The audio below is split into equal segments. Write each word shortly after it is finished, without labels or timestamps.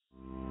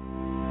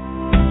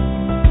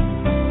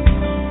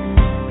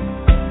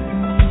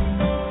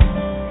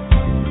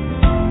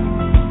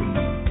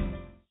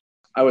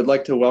I would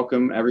like to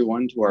welcome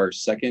everyone to our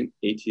second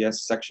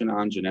ATS section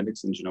on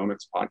genetics and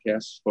genomics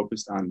podcast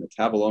focused on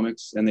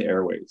metabolomics and the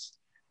airways.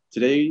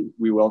 Today,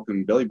 we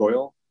welcome Billy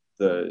Boyle,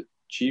 the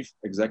Chief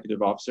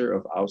Executive Officer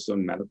of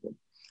Owlstone Medical.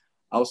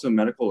 Owlstone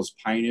Medical is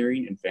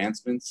pioneering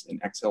advancements in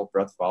XL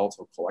breath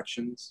volatile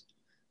collections,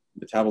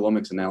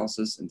 metabolomics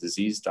analysis, and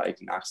disease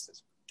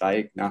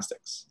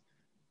diagnostics.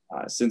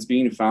 Since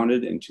being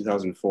founded in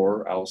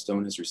 2004,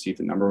 Owlstone has received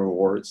a number of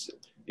awards,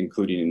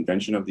 including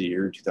Invention of the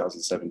Year in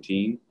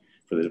 2017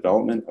 for the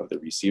development of the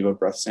Reciva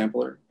breath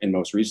sampler, and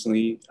most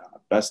recently,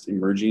 Best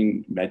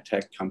Emerging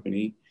MedTech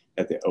Company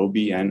at the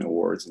OBN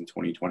Awards in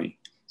 2020.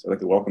 So I'd like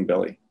to welcome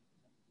Billy.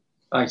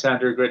 Thanks,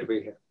 Andrew. Great to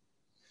be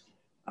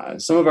here.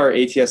 Some of our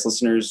ATS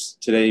listeners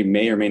today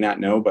may or may not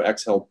know, but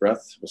XL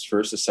breath was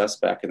first assessed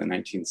back in the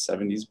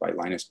 1970s by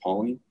Linus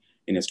Pauling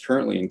and is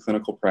currently in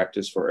clinical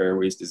practice for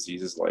airways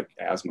diseases like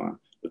asthma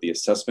with the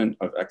assessment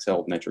of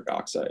XL nitric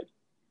oxide.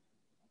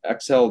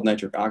 XL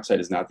nitric oxide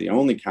is not the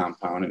only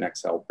compound in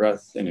XL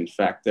breath, and in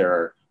fact, there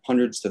are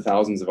hundreds to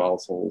thousands of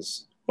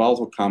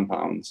volatile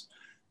compounds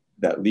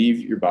that leave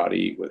your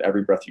body with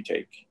every breath you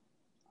take.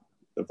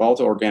 The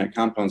volatile organic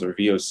compounds, or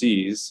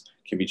VOCs,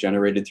 can be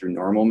generated through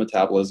normal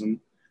metabolism,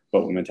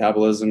 but when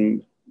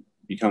metabolism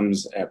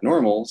becomes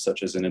abnormal,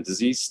 such as in a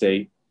disease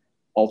state,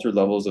 altered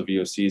levels of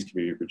VOCs can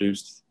be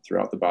reduced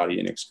throughout the body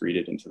and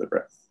excreted into the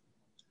breath.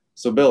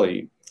 So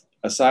Billy,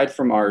 aside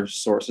from our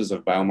sources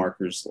of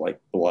biomarkers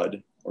like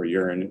blood or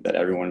urine that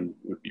everyone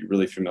would be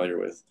really familiar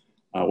with,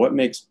 what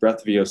makes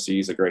breath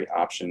VOCs a great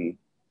option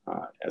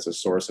as a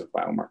source of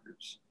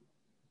biomarkers?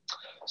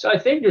 So I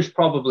think there's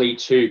probably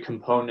two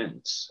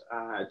components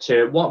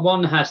to what.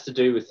 One has to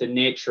do with the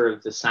nature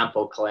of the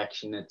sample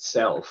collection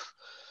itself.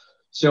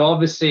 So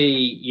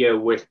obviously,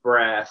 with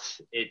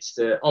breath, it's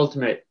the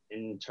ultimate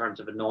in terms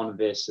of a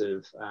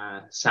non-invasive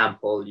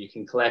sample. You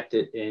can collect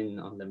it in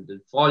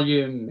unlimited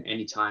volume,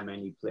 anytime,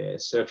 any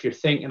place. So if you're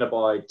thinking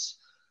about,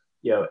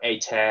 a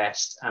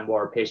test and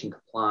where patient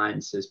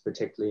compliance is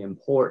particularly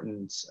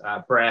important,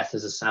 breath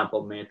as a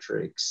sample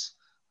matrix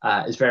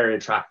is very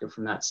attractive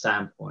from that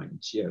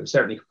standpoint.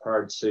 Certainly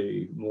compared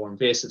to more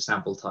invasive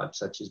sample types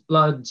such as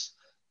blood.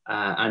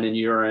 And in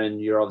urine,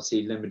 you're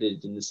obviously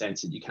limited in the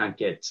sense that you can't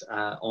get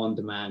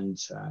on-demand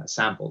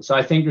samples. So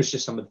I think there's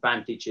just some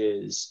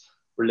advantages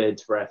related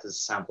to breath as a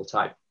sample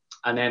type.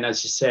 And then,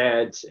 as you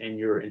said in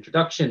your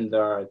introduction,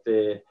 there are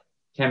the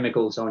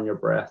chemicals on your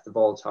breath, the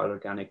volatile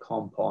organic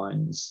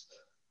compounds,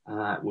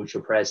 which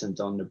are present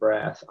on the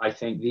breath. I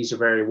think these are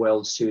very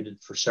well suited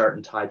for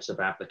certain types of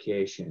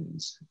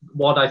applications.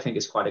 What I think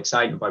is quite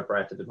exciting about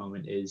breath at the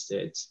moment is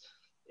that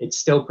it's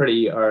still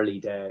pretty early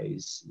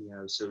days,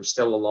 so there's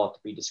still a lot to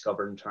be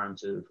discovered in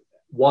terms of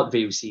what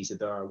VOCs are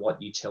there, what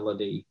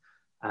utility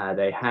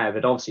they have.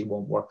 It obviously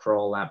won't work for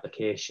all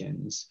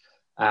applications,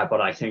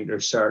 but I think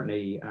there's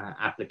certainly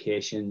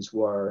applications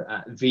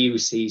where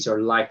VOCs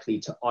are likely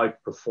to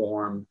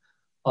outperform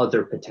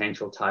other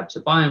potential types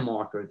of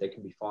biomarker that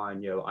can be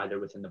found, either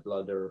within the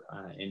blood or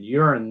in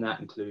urine. That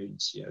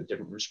includes,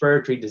 different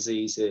respiratory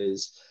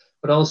diseases,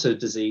 but also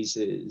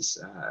diseases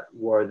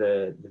where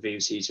the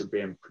VOCs are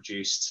being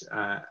produced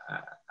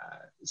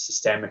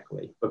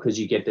systemically, because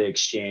you get the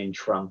exchange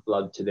from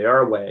blood to the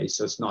airway.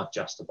 So it's not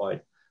just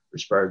about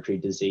respiratory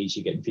disease.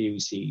 You get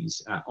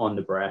VOCs on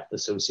the breath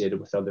associated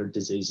with other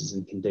diseases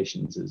and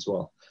conditions as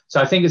well. So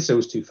I think it's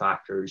those two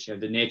factors,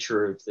 the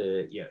nature of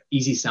the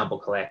easy sample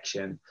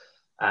collection,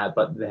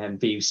 but then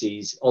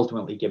VOCs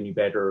ultimately giving you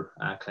better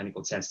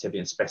clinical sensitivity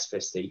and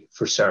specificity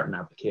for certain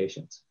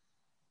applications.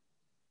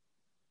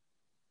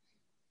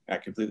 I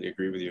completely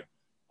agree with you.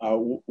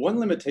 One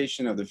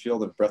limitation of the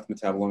field of breath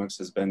metabolomics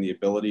has been the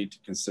ability to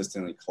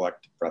consistently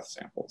collect breath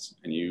samples,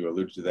 and you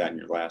alluded to that in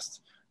your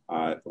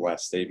the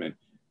last statement.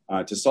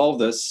 To solve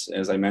this,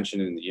 as I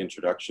mentioned in the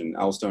introduction,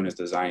 Owlstone has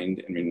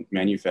designed and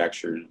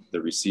manufactured the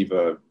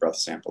Reciva breath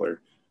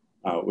sampler,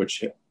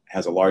 which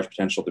has a large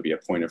potential to be a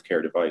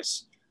point-of-care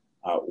device.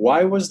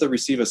 Why was the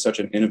Reciva such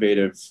an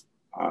innovative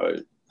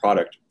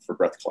product for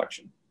breath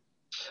collection?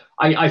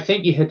 I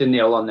think you hit the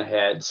nail on the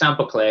head.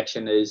 Sample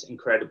collection is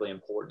incredibly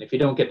important. If you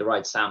don't get the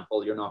right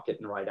sample, you're not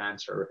getting the right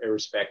answer,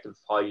 irrespective of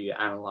how you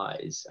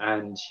analyze.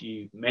 And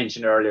you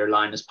mentioned earlier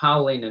Linus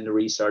Pauling and the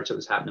research that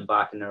was happening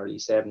back in the early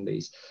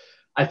 70s.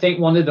 I think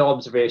one of the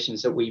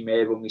observations that we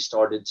made when we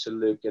started to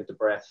look at the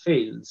breath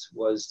fields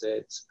was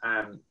that,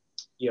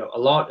 a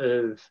lot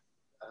of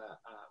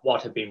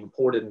what had been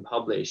reported and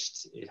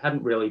published, it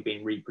hadn't really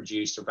been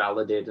reproduced or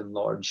validated in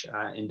large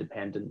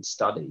independent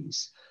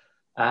studies.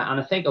 And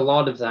I think a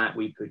lot of that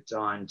we put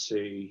down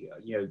to,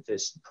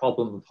 this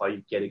problem of how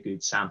you get a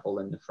good sample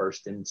in the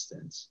first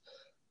instance.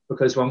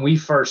 Because when we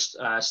first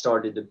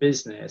started the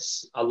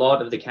business, a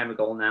lot of the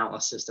chemical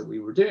analysis that we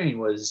were doing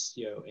was,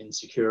 in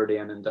security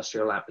and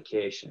industrial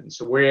applications.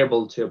 So we're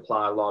able to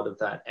apply a lot of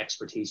that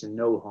expertise and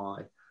know-how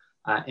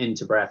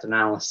into breath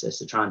analysis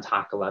to try and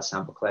tackle that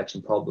sample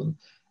collection problem.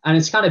 And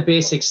it's kind of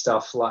basic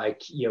stuff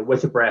like,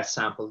 with a breath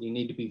sample, you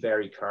need to be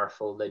very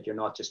careful that you're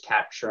not just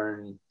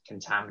capturing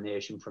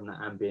contamination from the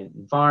ambient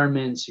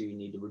environment. So you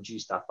need to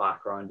reduce that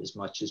background as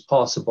much as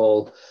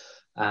possible.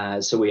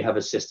 So we have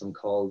a system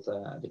called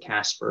the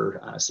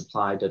Casper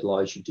supply that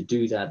allows you to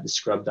do that, to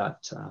scrub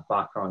that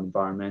background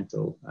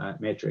environmental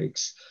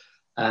matrix.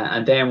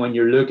 And then when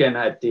you're looking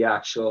at the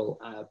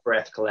actual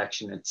breath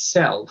collection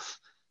itself,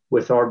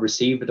 with our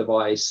receiver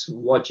device,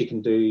 what you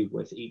can do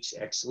with each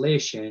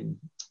exhalation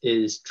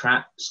is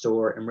trap,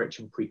 store, enrich,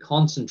 and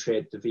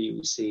pre-concentrate the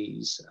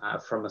VOCs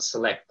from a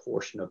select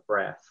portion of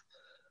breath.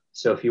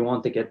 So if you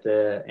want to get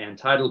the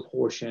end-tidal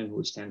portion,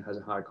 which then has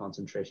a higher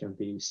concentration of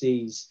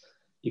VOCs,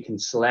 you can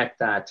select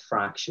that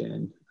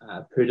fraction,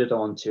 put it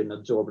onto an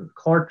absorbent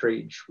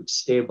cartridge, which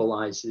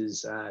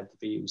stabilizes the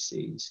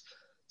VOCs.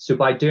 So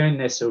by doing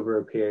this over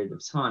a period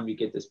of time, you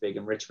get this big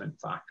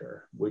enrichment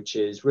factor, which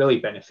is really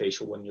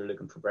beneficial when you're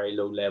looking for very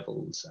low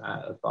levels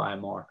of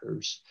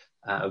biomarkers,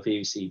 of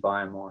VOC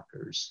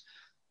biomarkers.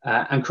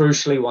 And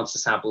crucially, once the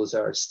samples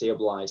are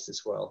stabilized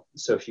as well.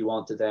 So if you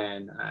want to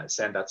then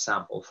send that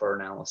sample for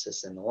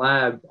analysis in the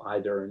lab,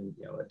 either in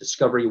a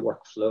discovery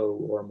workflow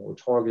or a more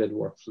targeted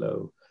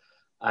workflow,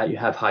 you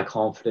have high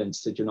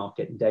confidence that you're not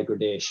getting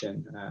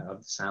degradation of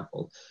the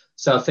sample.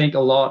 So I think a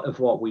lot of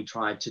what we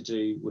try to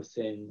do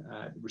within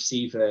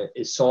Receiver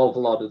is solve a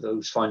lot of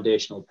those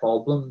foundational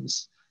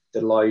problems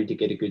that allow you to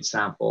get a good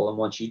sample. And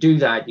once you do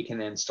that, you can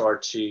then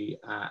start to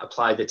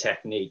apply the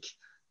technique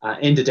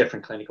into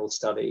different clinical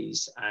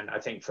studies. And I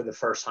think for the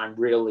first time,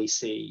 really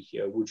see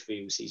which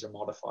VOCs are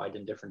modified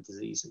in different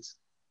diseases.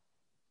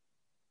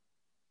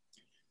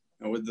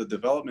 And with the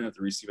development of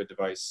the Receiver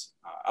device,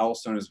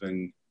 Owlstone has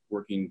been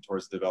working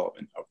towards the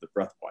development of the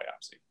breath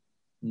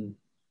biopsy.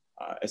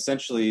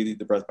 Essentially,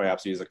 the breath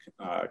biopsy is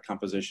a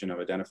composition of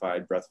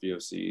identified breath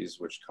VOCs,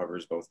 which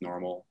covers both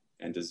normal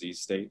and disease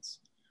states.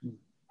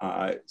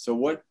 So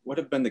what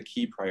have been the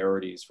key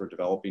priorities for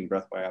developing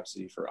breath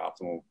biopsy for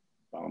optimal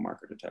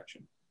biomarker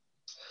detection?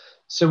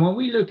 So when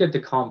we look at the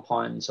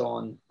compounds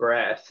on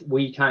breath,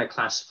 we kind of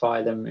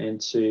classify them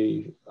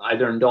into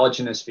either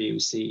endogenous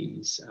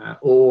VOCs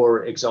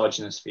or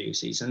exogenous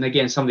VOCs. And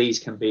again, some of these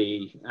can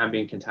be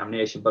ambient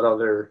contamination, but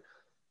other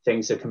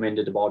things that come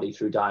into the body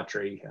through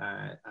dietary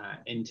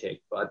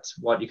intake. But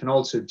what you can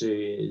also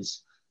do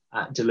is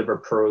deliver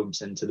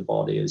probes into the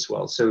body as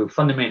well. So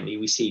fundamentally,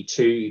 we see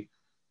two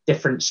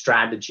different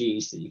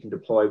strategies that you can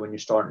deploy when you're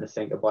starting to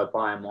think about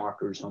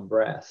biomarkers on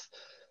breath.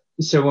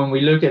 So when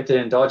we look at the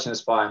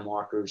endogenous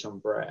biomarkers on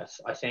breath,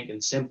 I think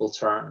in simple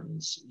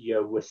terms,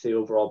 with the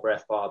overall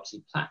breath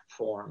biopsy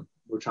platform,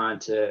 we're trying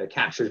to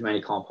capture as many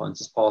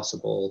compounds as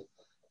possible.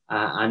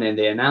 And in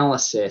the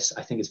analysis,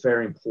 I think it's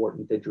very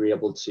important that you're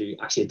able to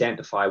actually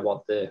identify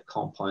what the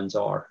compounds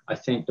are. I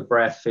think the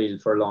breath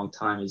field for a long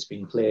time has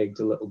been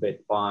plagued a little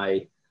bit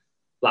by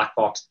black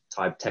box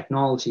type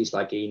technologies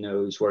like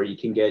eNose, where you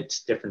can get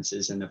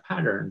differences in the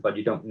pattern, but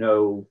you don't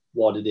know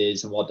what it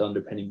is and what the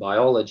underpinning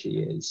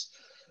biology is.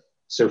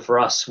 So for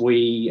us,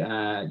 we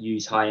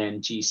use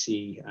high-end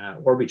GC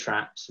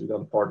Orbitraps. We've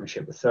got a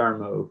partnership with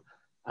Thermo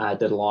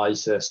that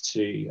allows us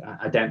to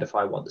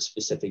identify what the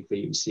specific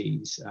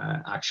VOCs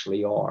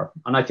actually are.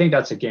 And I think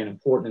that's, again,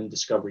 important in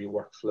discovery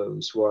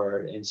workflows, where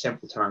in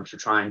simple terms, we're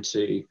trying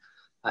to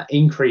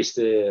increase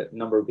the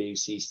number of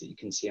VOCs that you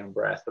can see on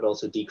breath, but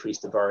also decrease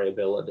the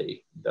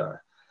variability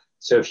there.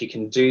 So if you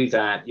can do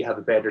that, you have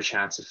a better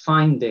chance of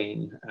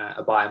finding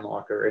a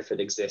biomarker if it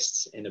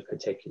exists in a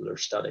particular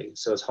study.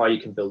 So it's how you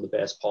can build the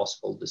best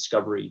possible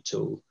discovery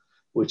tool,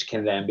 which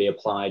can then be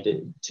applied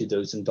to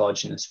those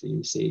endogenous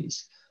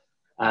VOCs.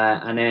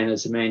 And then,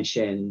 as I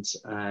mentioned,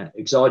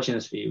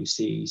 exogenous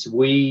VOCs,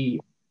 we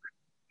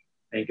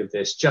think of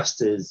this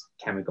just as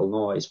chemical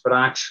noise, but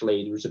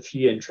actually there was a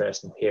few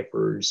interesting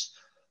papers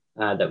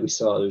that we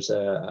saw. There's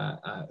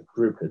a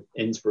group at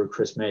Innsbruck,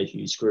 Chris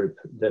Mayhew's group,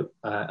 that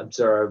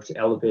observed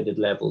elevated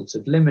levels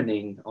of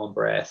limonene on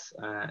breath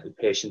in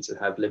patients that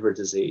have liver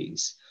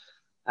disease.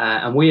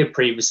 And we had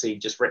previously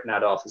just written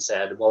that off and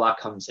said, well, that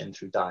comes in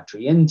through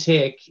dietary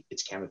intake.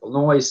 It's chemical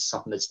noise,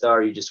 something that's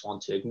there, you just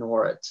want to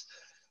ignore it.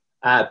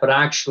 But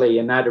actually,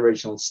 in that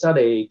original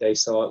study, they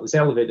saw it was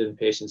elevated in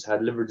patients who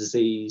had liver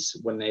disease.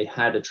 When they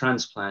had a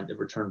transplant, it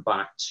returned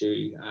back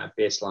to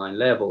baseline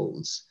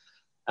levels.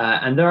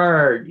 And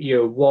there,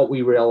 what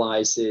we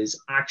realize is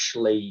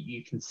actually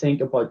you can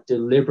think about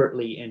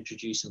deliberately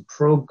introducing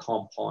probe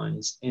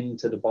compounds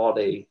into the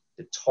body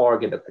to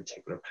target a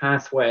particular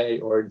pathway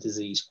or a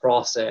disease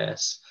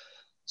process.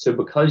 So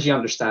because you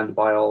understand the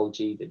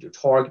biology that you're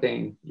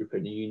targeting, you're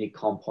putting a unique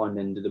compound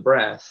into the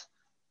breath.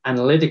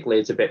 Analytically,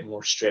 it's a bit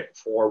more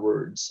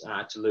straightforward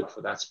to look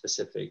for that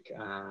specific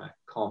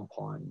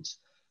compound.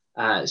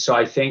 So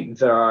I think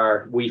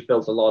we've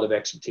built a lot of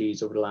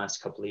expertise over the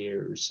last couple of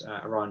years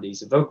around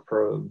these Evoke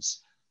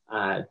probes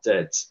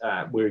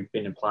that we've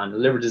been applying to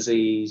liver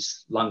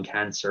disease, lung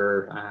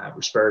cancer,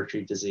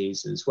 respiratory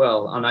disease as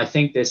well. And I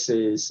think this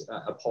is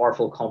a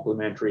powerful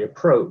complementary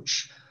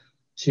approach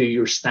to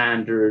your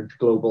standard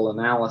global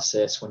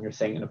analysis when you're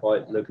thinking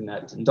about looking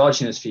at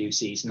endogenous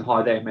VOCs and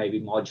how they may be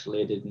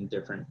modulated in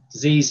different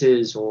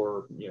diseases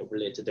or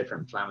relate to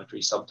different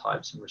inflammatory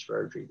subtypes in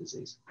respiratory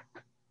disease.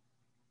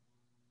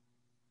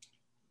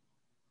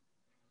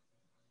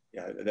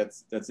 Yeah,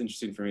 that's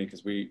interesting for me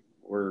because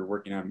we're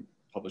working on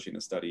publishing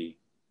a study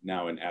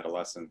now in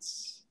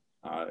adolescents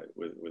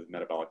with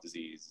metabolic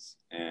disease,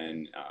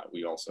 and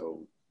we also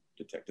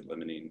detected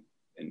limonene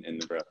in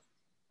the breath.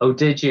 Oh,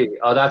 did you?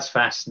 Oh, that's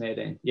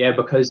fascinating. Yeah,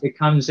 because it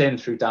comes in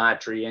through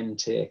dietary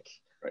intake,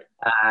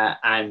 right?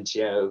 And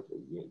you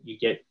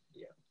get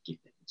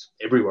it's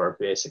everywhere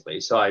basically.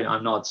 So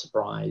I'm not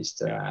surprised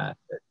that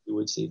you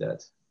would see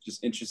that.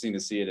 Just interesting to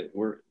see it.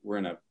 We're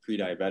in a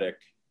pre-diabetic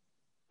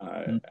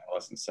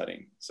adolescent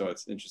setting, so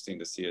it's interesting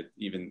to see it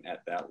even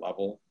at that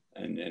level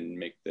and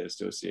make the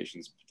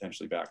associations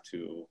potentially back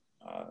to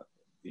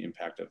the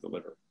impact of the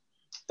liver.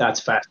 That's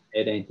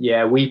fascinating.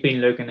 Yeah, we've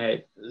been looking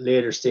at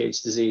later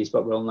stage disease,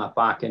 but we're not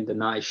back into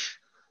NASH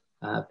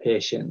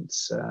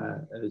patients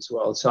as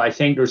well. So I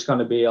think there's going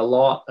to be a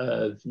lot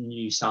of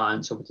new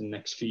science over the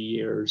next few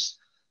years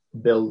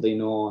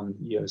building on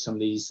some of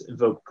these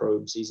EVOKE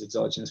probes, these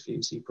exogenous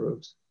VOC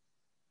probes.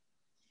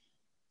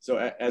 So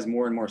as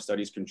more and more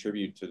studies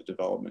contribute to the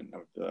development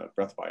of the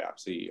breath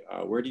biopsy,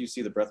 where do you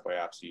see the breath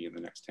biopsy in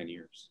the next 10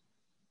 years?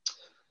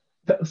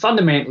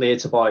 Fundamentally,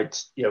 it's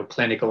about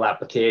clinical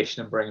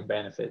application and bringing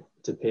benefit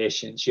to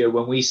patients.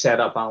 When we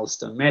set up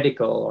Alston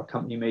Medical, our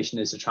company mission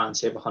is to try and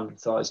save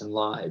 100,000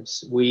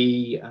 lives.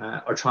 We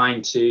are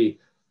trying to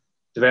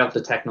develop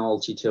the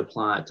technology to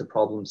apply it to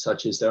problems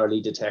such as the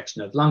early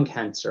detection of lung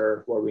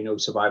cancer, where we know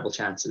survival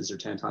chances are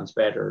 10 times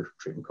better,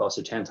 treatment costs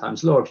are 10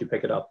 times lower if you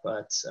pick it up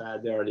at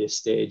the earliest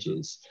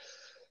stages.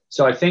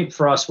 So I think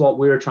for us, what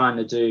we're trying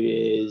to do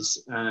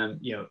is,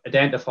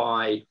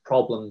 identify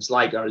problems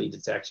like early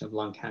detection of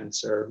lung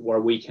cancer,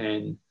 where we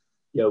can,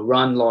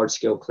 run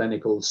large-scale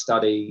clinical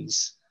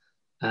studies,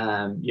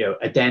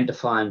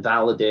 identify and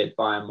validate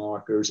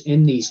biomarkers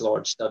in these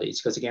large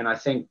studies. Because again, I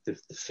think the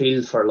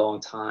field for a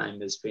long time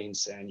has been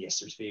saying,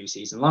 yes, there's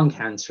VOCs and lung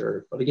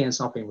cancer, but again,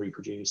 it's not being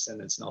reproduced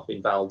and it's not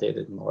being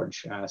validated in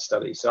large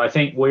studies. So I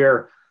think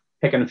we're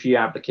picking a few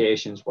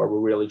applications where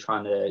we're really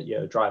trying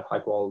to drive high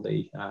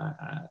quality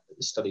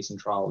studies and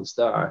trials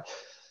there.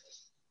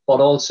 But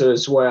also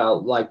as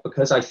well,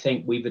 because I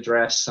think we've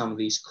addressed some of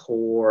these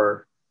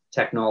core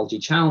technology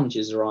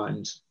challenges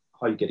around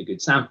how you get a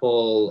good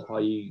sample, how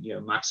you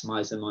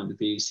maximize the amount of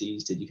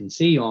VOCs that you can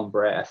see on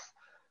breath.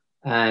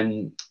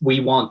 And we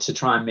want to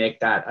try and make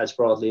that as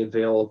broadly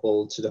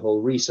available to the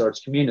whole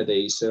research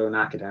community. So in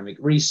academic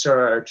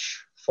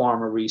research,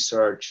 pharma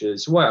research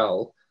as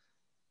well.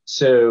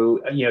 So,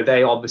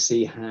 they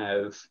obviously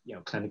have,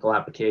 clinical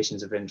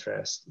applications of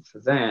interest for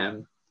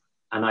them.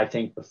 And I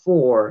think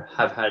before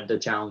have had the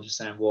challenge of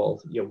saying,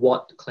 well,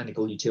 what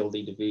clinical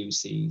utility do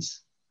VOCs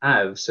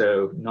have?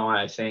 So now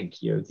I think,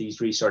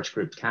 these research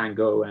groups can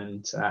go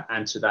and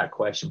answer that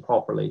question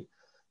properly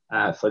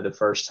for the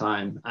first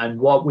time. And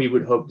what we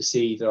would hope to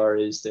see there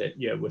is that,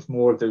 with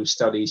more of those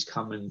studies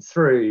coming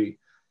through,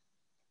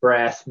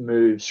 breath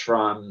moves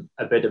from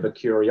a bit of a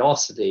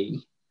curiosity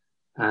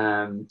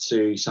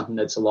to something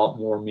that's a lot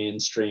more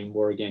mainstream,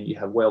 where again you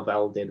have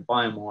well-validated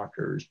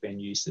biomarkers being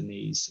used in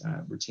these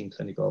routine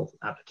clinical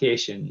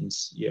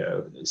applications,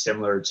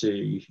 similar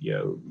to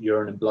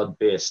urine and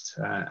blood-based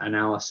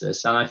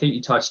analysis. And I think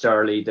you touched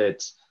early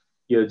that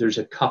there's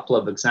a couple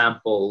of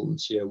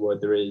examples where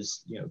there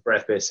is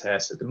breath-based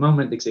tests at the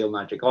moment, exhaled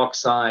nitric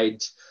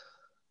oxide,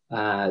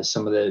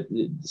 some of the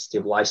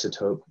stable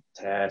isotope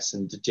tests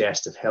and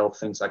digestive health,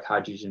 things like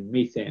hydrogen and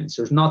methane.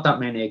 So there's not that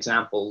many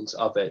examples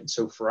of it.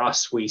 So for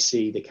us, we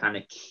see the kind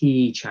of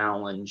key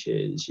challenge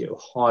is,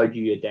 how do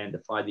you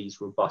identify these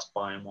robust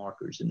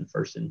biomarkers in the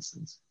first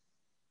instance?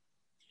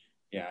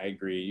 Yeah, I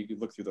agree. You could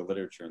look through the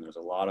literature and there's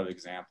a lot of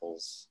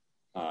examples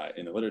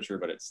in the literature,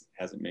 but it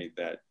hasn't made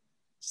that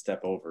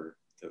step over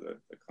to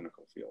the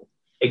clinical field.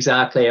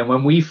 Exactly. And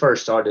when we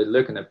first started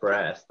looking at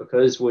breath,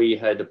 because we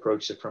had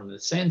approached it from the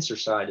sensor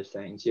side of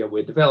things,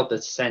 we developed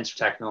a sensor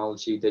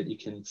technology that you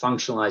can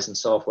functionalize in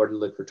software to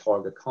look for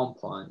target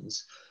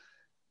compounds.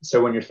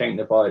 So when you're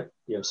thinking about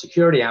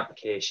security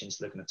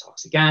applications, looking at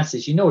toxic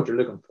gases, you know what you're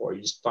looking for.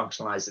 You just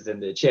functionalize it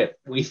into the chip.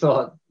 We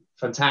thought,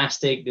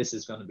 fantastic, this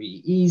is going to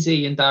be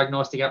easy in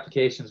diagnostic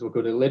applications. We'll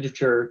go to the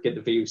literature, get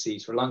the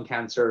VOCs for lung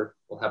cancer,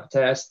 we'll have a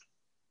test.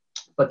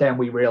 But then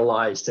we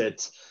realized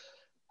that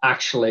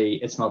actually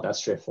it's not that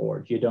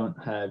straightforward. You don't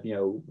have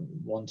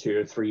 1, 2,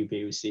 or 3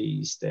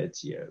 VOCs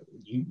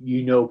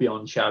that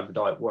beyond shadow of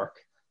doubt work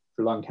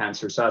for lung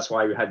cancer. So that's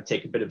why we had to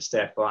take a bit of a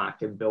step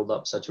back and build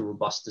up such a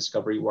robust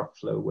discovery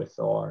workflow with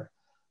our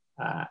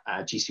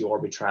GC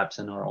Orbitrap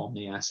and our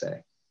Omni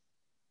assay.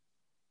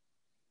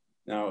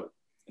 Now,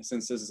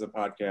 since this is a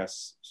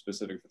podcast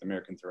specific for the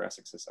American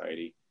Thoracic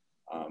Society,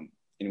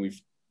 and we've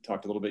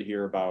talked a little bit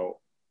here about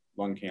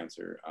lung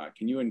cancer,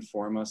 can you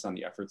inform us on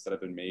the efforts that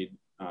have been made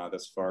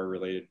thus far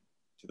related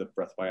to the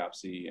breath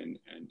biopsy and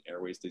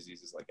airways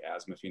diseases like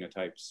asthma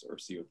phenotypes or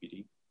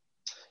COPD?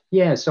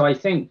 Yeah, so I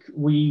think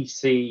we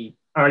see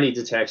early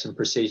detection,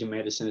 precision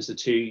medicine as the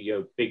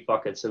two big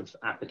buckets of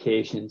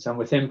applications, and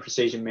within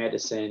precision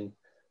medicine,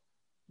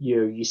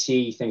 you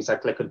see things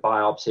like liquid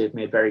biopsy have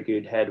made very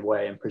good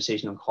headway in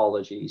precision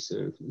oncology,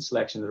 so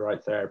selection of the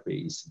right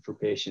therapies for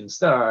patients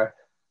there.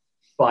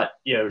 But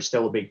there's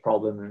still a big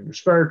problem in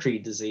respiratory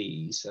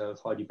disease of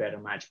how do you better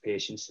match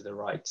patients to the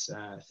right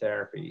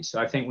therapy.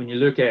 So I think when you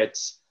look at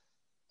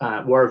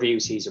where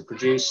VOCs are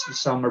produced,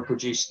 some are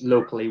produced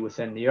locally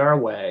within the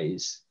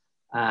airways,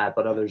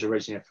 but others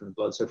originate from the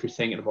blood. So if you're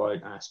thinking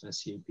about asthma,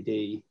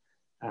 COPD,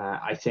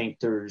 I think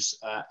there's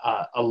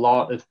a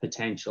lot of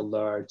potential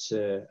there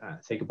to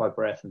think about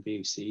breath and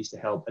VOCs to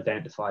help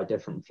identify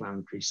different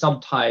inflammatory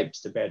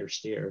subtypes to better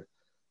steer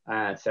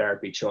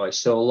therapy choice.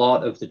 So a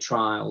lot of the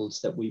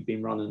trials that we've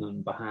been running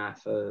on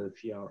behalf of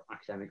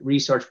academic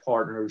research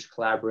partners,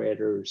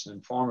 collaborators,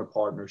 and pharma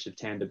partners have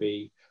tend to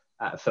be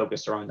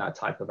focused around that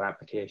type of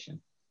application.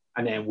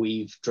 And then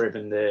we've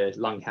driven the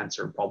lung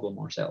cancer problem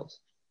ourselves.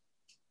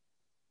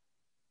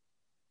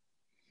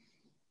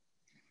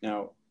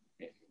 Now,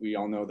 we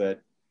all know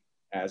that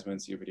asthma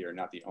and COPD are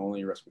not the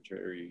only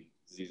respiratory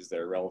diseases that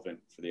are relevant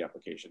for the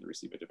application to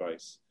receive a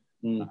device.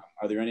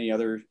 Are there any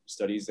other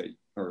studies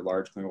or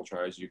large clinical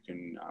trials you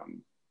can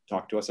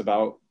talk to us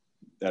about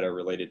that are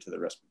related to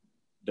the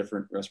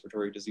different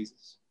respiratory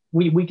diseases?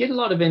 We get a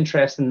lot of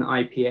interest in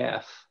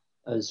IPF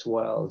as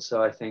well.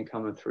 So I think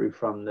coming through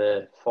from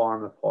the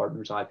pharma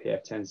partners,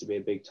 IPF tends to be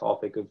a big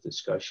topic of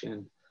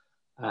discussion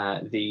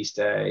these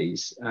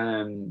days.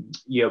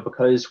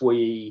 Because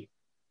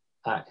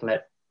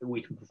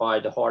we can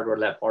provide the hardware,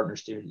 let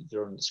partners do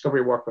their own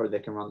discovery work, or they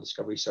can run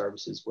discovery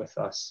services with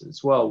us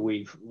as well.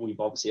 We've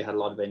obviously had a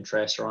lot of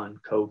interest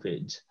around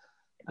COVID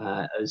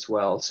as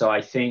well. So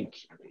I think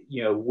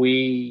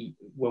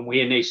when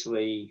we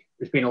initially,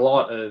 there's been a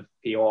lot of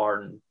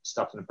PR and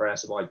stuff in the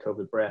press about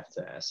COVID breath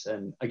tests,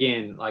 and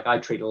again, like I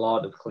treat a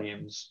lot of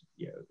claims.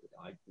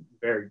 I'm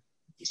very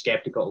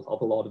skeptical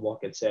of a lot of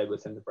what gets said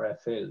within the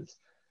breath field.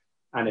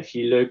 And if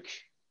you look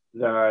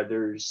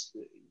there's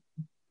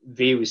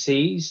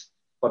VOCs,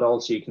 but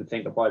also you can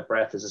think about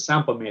breath as a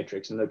sample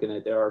matrix and looking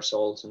at the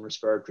aerosols and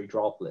respiratory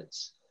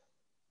droplets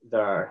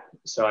there.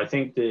 So I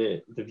think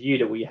the view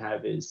that we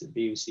have is that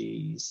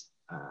VOCs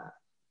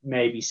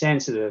may be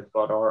sensitive,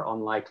 but are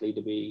unlikely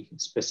to be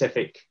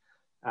specific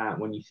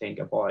when you think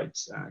about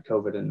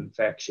COVID and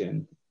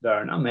infection.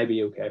 They're not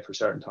maybe okay for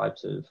certain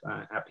types of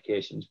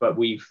applications, but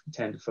we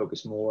tend to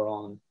focus more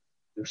on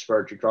the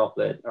respiratory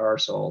droplet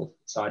aerosol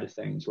side of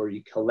things, where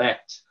you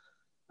collect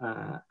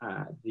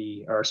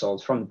the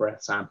aerosols from the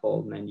breath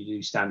sample, and then you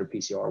do standard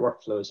PCR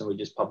workflows, and we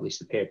just published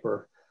the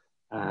paper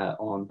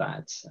on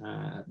that,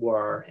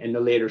 where in the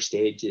later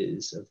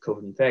stages of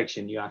COVID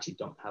infection, you actually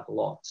don't have a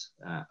lot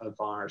of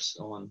virus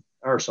on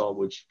aerosol,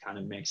 which kind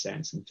of makes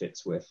sense and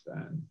fits with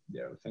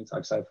things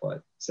like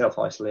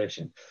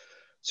self-isolation.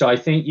 So I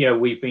think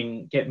we've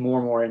been getting more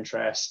and more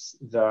interest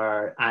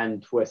there,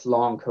 and with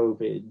long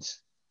COVID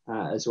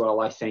as well,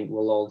 I think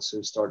we'll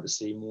also start to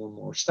see more and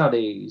more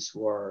studies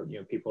where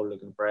people are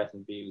looking at breath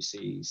and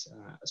VOCs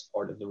as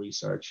part of the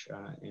research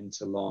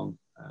into long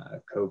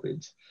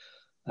COVID.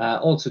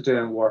 Also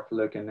doing work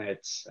looking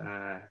at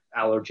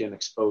allergen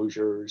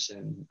exposures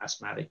in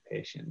asthmatic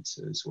patients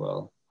as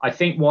well. I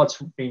think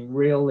what's been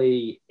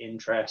really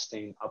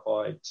interesting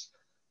about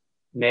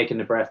making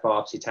the breath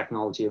biopsy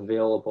technology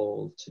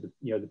available to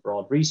the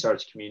broad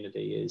research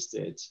community is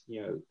that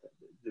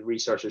the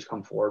researchers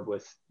come forward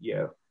with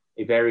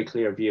a very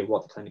clear view of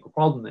what the clinical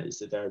problem is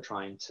that they're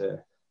trying to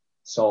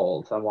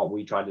solve, and what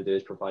we try to do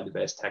is provide the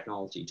best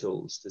technology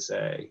tools to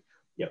say,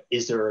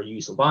 is there a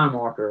useful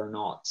biomarker or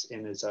not,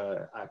 in as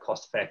a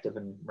cost-effective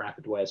and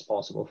rapid way as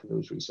possible for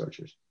those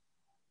researchers.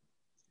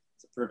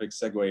 It's a perfect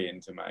segue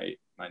into my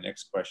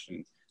next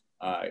question.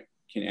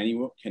 Can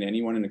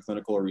anyone in a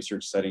clinical or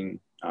research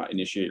setting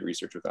initiate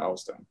research with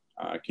Owlstone?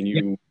 Can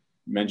you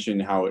mention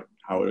how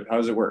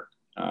does it work?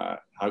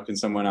 How can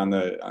someone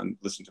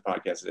listen to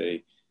podcasts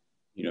today,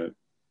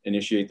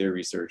 initiate their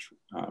research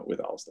with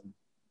Owlstone?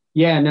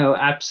 Yeah, no,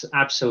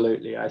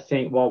 absolutely. I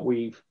think what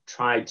we've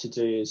tried to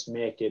do is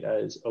make it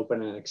as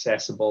open and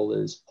accessible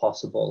as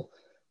possible.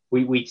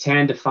 We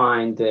tend to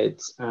find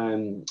that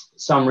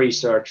some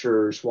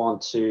researchers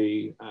want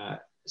to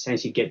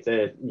essentially get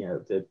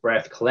the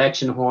breath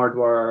collection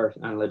hardware,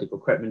 analytical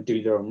equipment,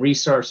 do their own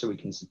research, so we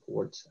can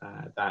support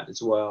that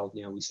as well.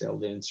 We sell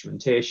the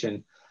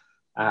instrumentation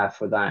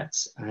for that.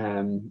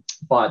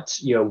 But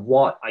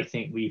what I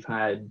think we've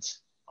had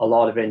a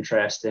lot of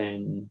interest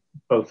in,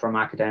 both from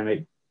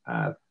academic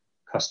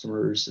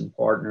customers and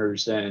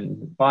partners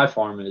and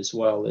biopharma as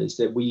well, is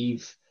that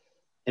we've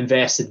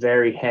invested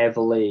very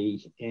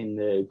heavily in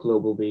the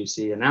global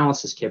VOC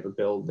analysis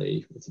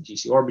capability with the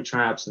GC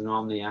Orbitraps and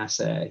Omni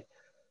assay.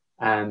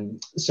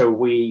 So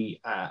we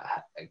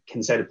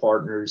can say to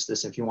partners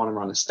this: if you want to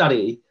run a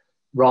study,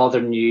 rather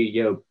than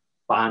you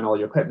buying all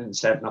your equipment and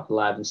setting up a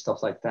lab and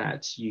stuff like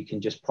that, you can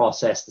just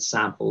process the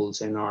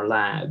samples in our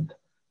lab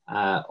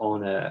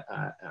on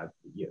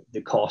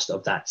the cost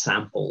of that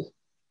sample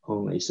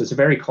only. So it's a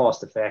very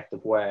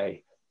cost-effective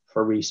way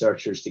for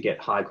researchers to get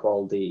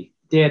high-quality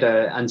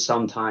data, and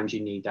sometimes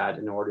you need that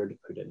in order to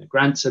put in a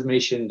grant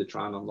submission to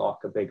try and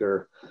unlock a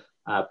bigger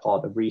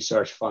pot of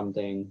research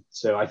funding.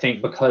 So I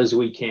think because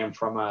we came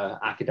from an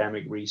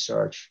academic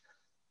research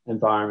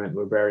environment,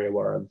 we're very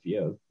aware of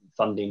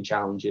funding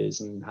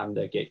challenges and having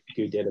to get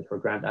good data for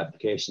grant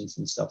applications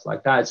and stuff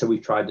like that. So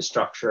we've tried to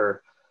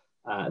structure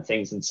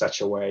things in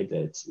such a way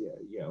that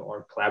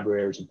our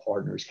collaborators and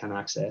partners can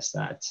access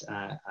that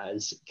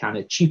as kind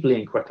of cheaply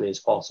and quickly as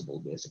possible,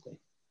 basically.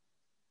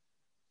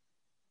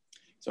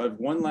 So I have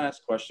one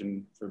last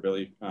question for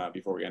Billy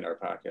before we end our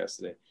podcast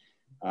today.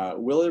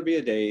 Will there be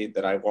a day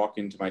that I walk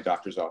into my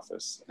doctor's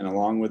office and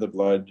along with a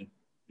blood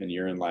and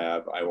urine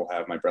lab, I will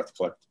have my breath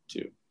collected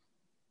too?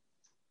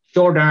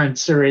 Short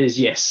answer is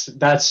yes.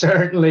 That's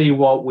certainly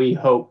what we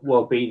hope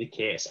will be the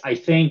case. I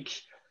think,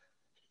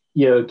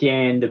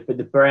 again,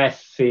 the breath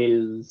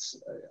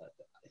feels,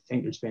 I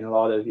think there's been a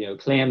lot of,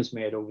 claims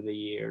made over the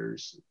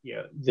years.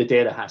 The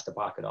data has to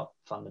back it up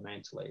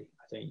fundamentally.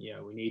 I think,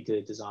 we need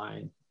to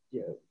design,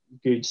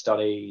 good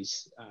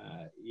studies,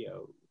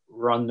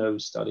 run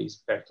those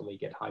studies effectively,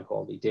 get high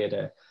quality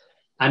data.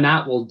 And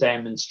that will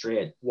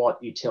demonstrate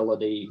what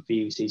utility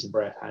VOCs and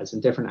breath has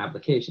in different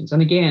applications.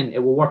 And again, it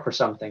will work for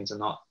some things and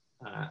not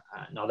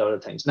other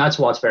things. And that's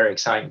what's very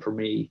exciting for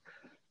me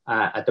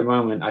at the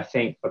moment. I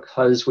think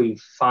because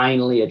we've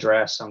finally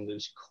addressed some of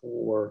those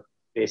core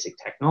basic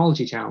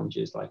technology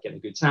challenges, like getting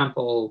a good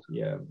sample,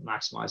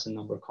 maximizing the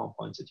number of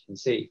compounds that you can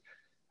see,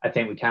 I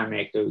think we can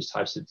make those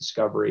types of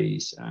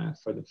discoveries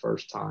for the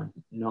first time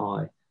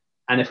now.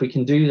 And if we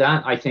can do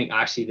that, I think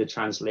actually the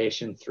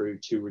translation through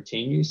to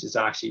routine use is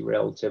actually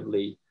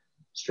relatively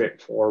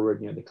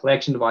straightforward. The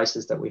collection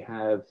devices that we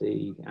have,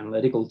 the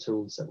analytical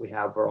tools that we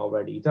have are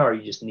already there.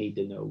 You just need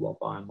to know what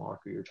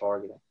biomarker you're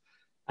targeting.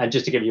 And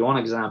just to give you one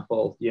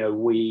example,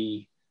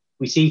 we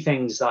see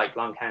things like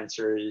lung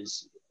cancer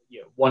is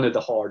one of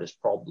the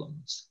hardest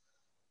problems,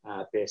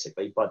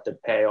 basically, but the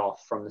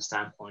payoff from the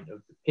standpoint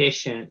of the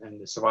patient and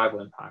the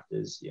survival impact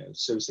is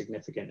so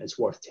significant, it's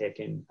worth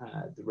taking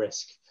the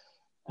risk.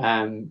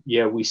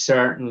 We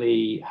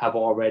certainly have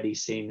already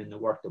seen in the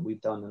work that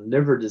we've done in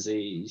liver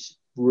disease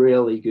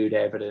really good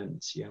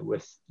evidence,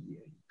 with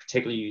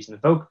particularly using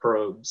Evoke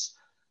probes,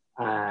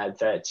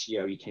 that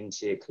you can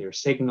see a clear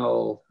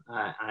signal.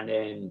 And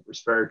in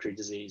respiratory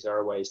disease,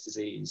 airways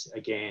disease,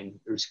 again,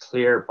 there's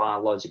clear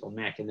biological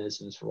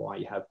mechanisms for why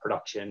you have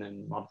production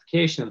and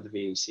modification of the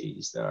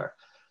VOCs there.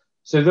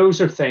 So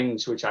those are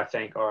things which I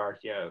think are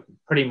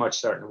pretty much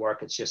starting to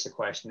work. It's just a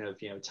question of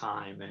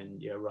time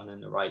and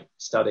running the right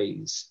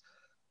studies.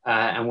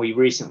 And we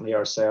recently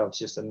ourselves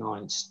just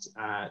announced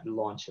the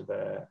launch of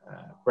a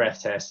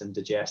breath test in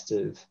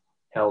digestive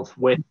health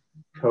with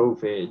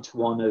COVID.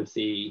 One of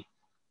the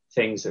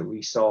things that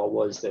we saw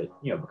was that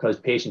because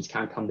patients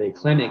can't come to the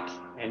clinic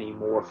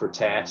anymore for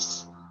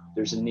tests,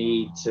 there's a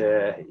need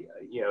to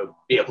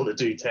be able to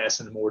do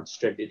tests in a more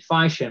distributed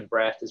fashion.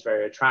 Breath is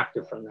very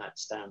attractive from that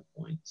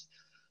standpoint.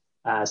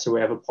 So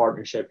we have a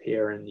partnership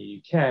here in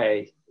the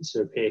UK.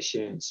 So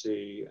patients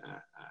who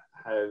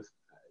have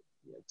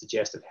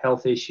digestive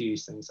health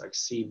issues, things like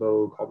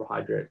SIBO,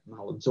 carbohydrate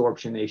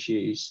malabsorption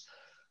issues,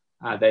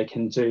 they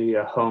can do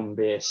a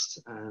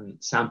home-based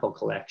sample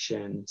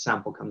collection.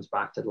 Sample comes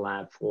back to the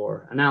lab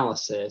for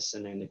analysis,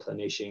 and then the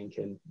clinician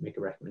can make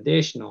a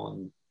recommendation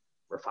on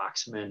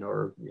rifaximin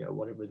or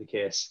whatever the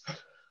case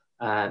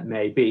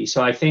may be.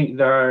 So I think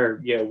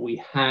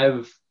we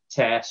have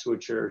tests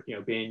which are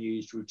being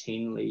used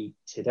routinely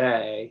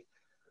today,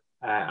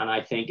 and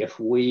I think if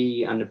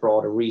we and the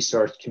broader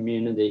research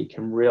community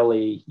can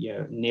really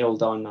nail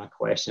down that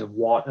question of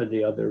what are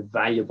the other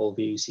valuable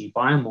VOC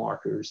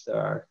biomarkers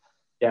there,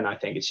 then I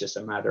think it's just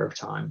a matter of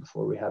time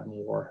before we have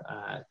more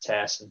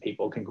tests and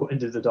people can go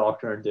into the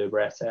doctor and do a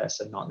breath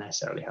test and not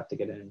necessarily have to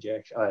get an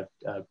injection,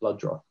 blood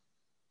draw.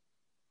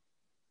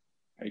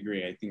 I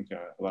agree. I think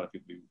a lot of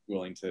people be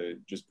willing to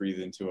just breathe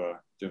into a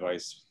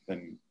device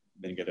than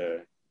get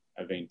a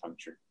vein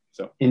puncture.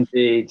 So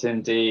indeed.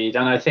 And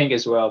I think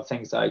as well,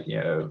 things like,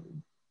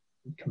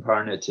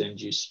 comparing it to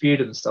induced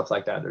sputum and stuff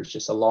like that, there's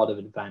just a lot of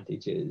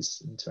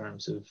advantages in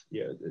terms of,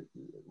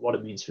 what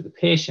it means for the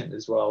patient,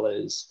 as well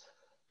as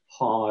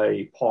how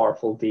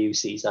powerful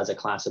VOCs as a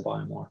class of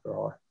biomarker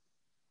are.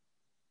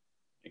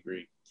 I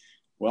agree.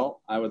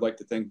 Well, I would like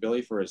to thank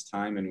Billy for his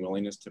time and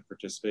willingness to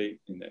participate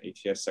in the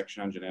ATS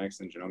Section on Genetics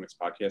and Genomics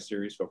podcast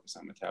series focused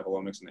on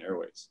metabolomics and the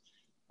airways.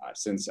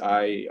 Since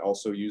I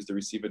also use the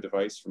Reciva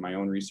device for my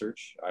own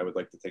research, I would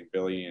like to thank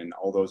Billy and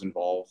all those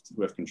involved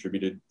who have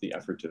contributed the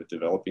effort to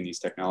developing these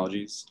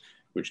technologies,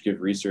 which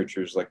give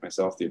researchers like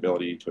myself the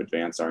ability to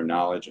advance our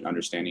knowledge and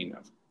understanding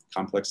of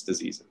complex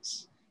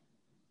diseases.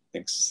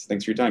 Thanks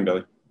for your time,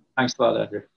 Billy. Thanks a lot, Andrew.